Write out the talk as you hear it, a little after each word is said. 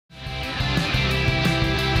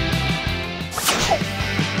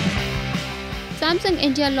Samsung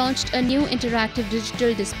India launched a new interactive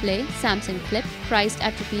digital display, Samsung Flip, priced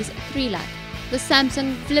at Rs 3 lakh. The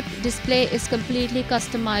Samsung Flip display is completely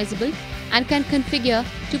customizable and can configure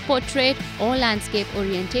to portrait or landscape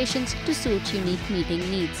orientations to suit unique meeting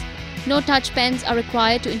needs. No touch pens are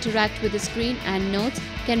required to interact with the screen, and notes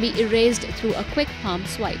can be erased through a quick palm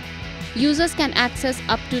swipe. Users can access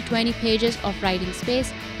up to 20 pages of writing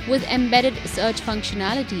space with embedded search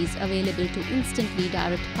functionalities available to instantly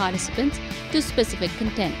direct participants to specific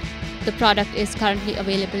content. The product is currently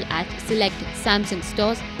available at select Samsung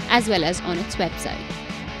stores as well as on its website.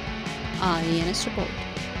 RANS report.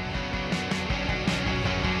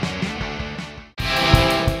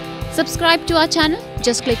 Subscribe to our channel.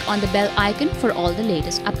 Just click on the bell icon for all the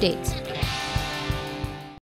latest updates.